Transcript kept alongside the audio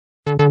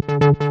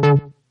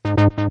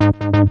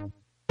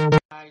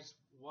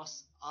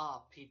What's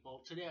up,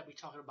 people? Today I'll be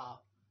talking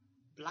about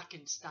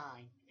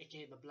Blackenstein,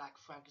 aka the Black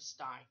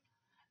Frankenstein.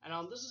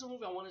 And this is a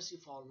movie I want to see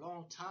for a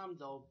long time,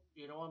 though.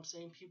 You know what I'm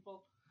saying,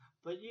 people?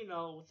 But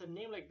with a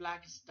name like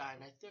Blackenstein,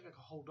 I think I could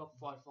hold up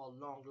for it for a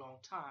long, long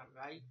time,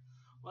 right?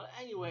 Well,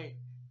 anyway,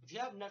 if you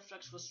have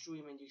Netflix for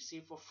streaming, you see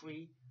it for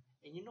free.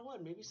 And you know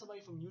what? Maybe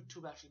somebody from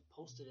YouTube actually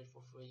posted it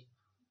for free.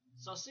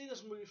 So see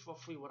this movie for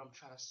free. What I'm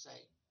trying to say.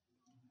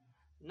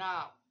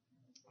 Now,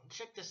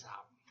 check this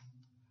out.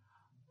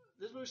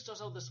 This movie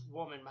starts out with this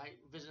woman might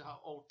visit her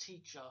old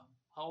teacher.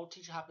 Her old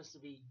teacher happens to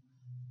be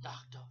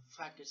Dr.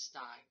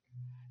 Frankenstein.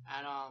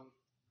 And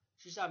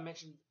she started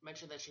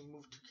mentioned that she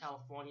moved to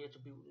California to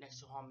be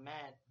next to her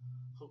man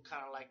who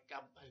kind of like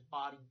got his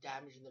body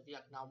damaged in the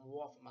Vietnam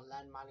War from a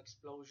landmine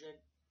explosion.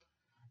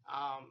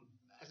 Um,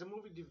 as the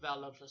movie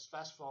develops, let's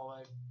fast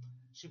forward.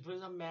 She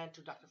brings her man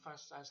to Dr.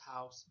 Frankenstein's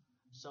house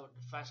so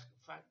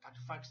Dr.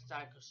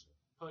 Frankenstein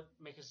could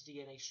make his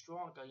DNA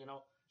stronger,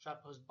 try to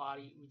put his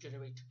body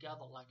regenerate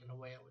together, like in a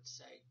way I would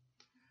say.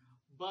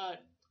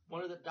 But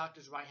one of the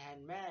doctor's right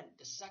hand man,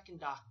 the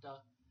second doctor,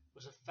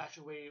 was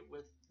infatuated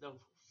with the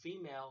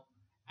female,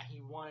 and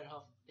he wanted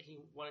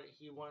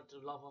to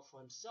love her for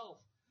himself.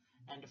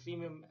 And the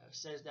female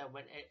says that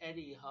when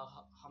Eddie,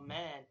 her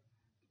man,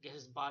 get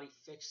his body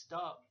fixed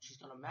up, she's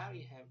gonna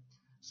marry him.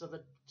 So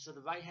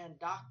the right hand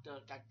doctor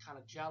got kind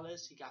of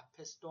jealous. He got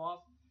pissed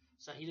off.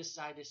 So he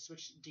decided to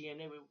switch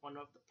DNA with one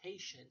of the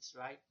patients,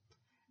 right?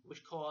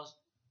 Which caused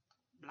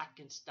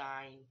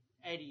Blackenstein,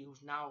 Eddie,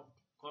 who's now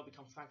going to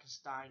become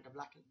Frankenstein, the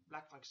Black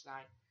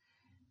Frankenstein,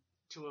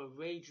 to a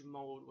rage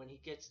mode when he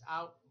gets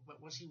out.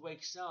 But once he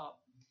wakes up,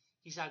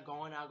 he's not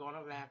going out, going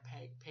on a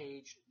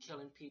rampage,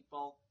 killing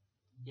people,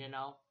 you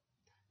know.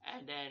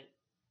 And then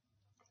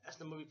as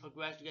the movie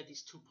progresses, you get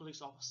these two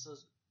police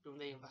officers doing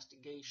the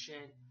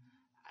investigation,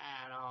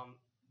 and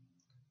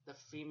the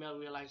female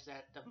realizes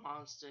that the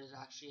monster is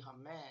actually her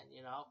man.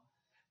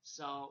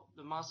 So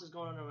the monster's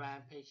going on a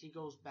rampage. He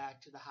goes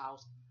back to the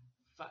house.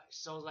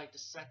 So like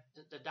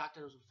the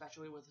doctor was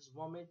infatuated with his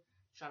woman,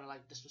 trying to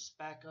like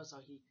disrespect her. So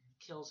he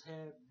kills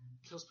him,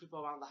 kills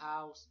people around the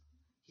house.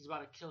 He's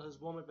about to kill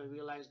his woman, but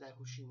realizes that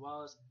who she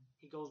was.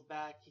 He goes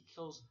back. He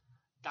kills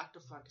Dr.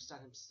 Frankenstein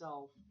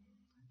himself,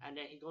 and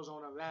then he goes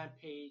on a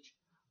rampage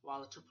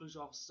while the two police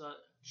officers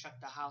check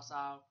the house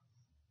out.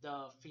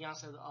 The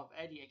fiance of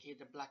Eddie, aka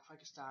the Black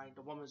Frankenstein,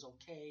 the woman's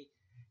okay.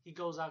 He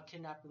goes out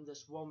kidnapping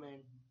this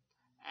woman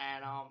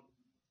and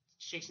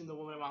chasing the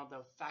woman around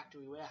the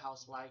factory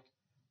warehouse, like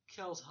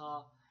kills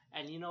her.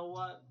 And you know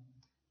what?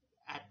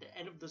 At the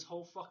end of this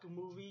whole fucking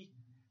movie,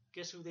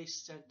 guess who they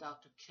sent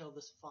out to kill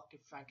this fucking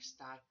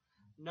Frankenstein?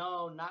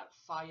 No, not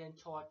fire and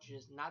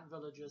torches, not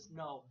villagers.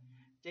 No,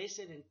 they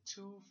sent in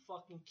two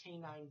fucking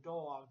canine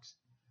dogs,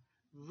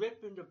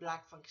 ripping the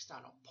Black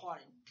Frankenstein apart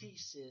in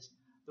pieces.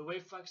 The way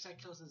Frankenstein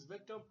kills his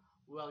victim,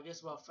 well,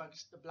 guess what?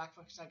 The Black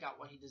Frankenstein got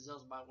what he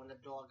deserves by when the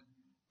dog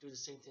do the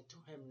same thing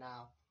to him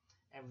now,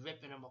 and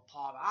ripping him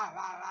apart.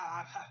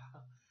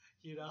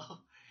 you know.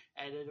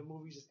 And then the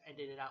movie just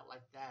ended it out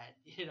like that.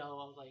 I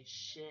was like,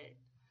 shit.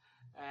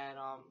 And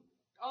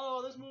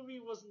oh, this movie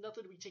was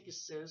nothing to be taken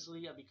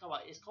seriously. I mean, come on,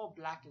 it's called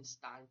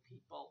Blackenstein,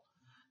 people.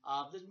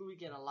 This movie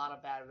getting a lot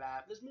of bad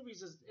rap. This movie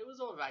it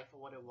was alright for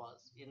what it was.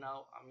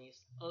 I mean,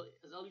 it's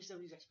early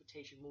 70s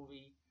expectation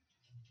movie,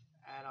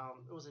 and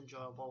it was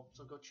enjoyable.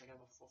 So go check it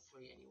out for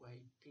free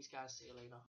anyway. Peace, guys. See you later.